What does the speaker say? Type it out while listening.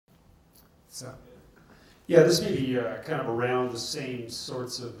So. Yeah, this may be kind of around the same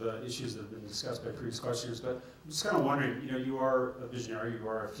sorts of issues that have been discussed by previous questioners, but I'm just kind of wondering, you know, you are a visionary, you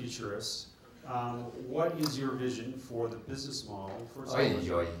are a futurist. What is your vision for the business model for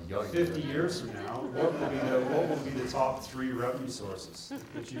 50 years from now? What will be the top 3 revenue sources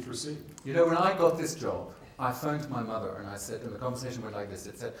that you foresee? You know, when I got this job, I phoned my mother and I said, and the conversation went like this,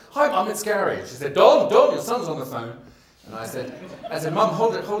 it said, "Hi Mum, it's Gary." She said, Don, your son's on the phone. And I said, Mum,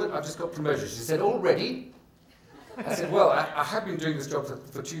 hold it, I've just got promoted. She said, "Already?" I said, "Well, I have been doing this job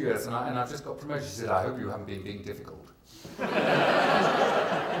for 2 years and I've just got promoted." She said, "I hope you haven't been being difficult."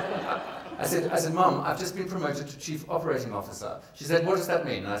 I said, "Mum, I've just been promoted to Chief Operating Officer." She said, "What does that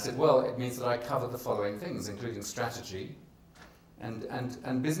mean?" And I said, "Well, it means that I cover the following things, including strategy and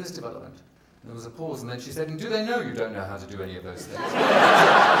business development." And there was a pause, and then she said, "And do they know you don't know how to do any of those things?"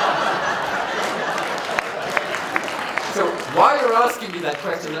 So while you're asking me that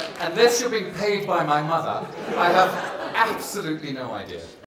question, unless you're being paid by my mother, I have absolutely no idea.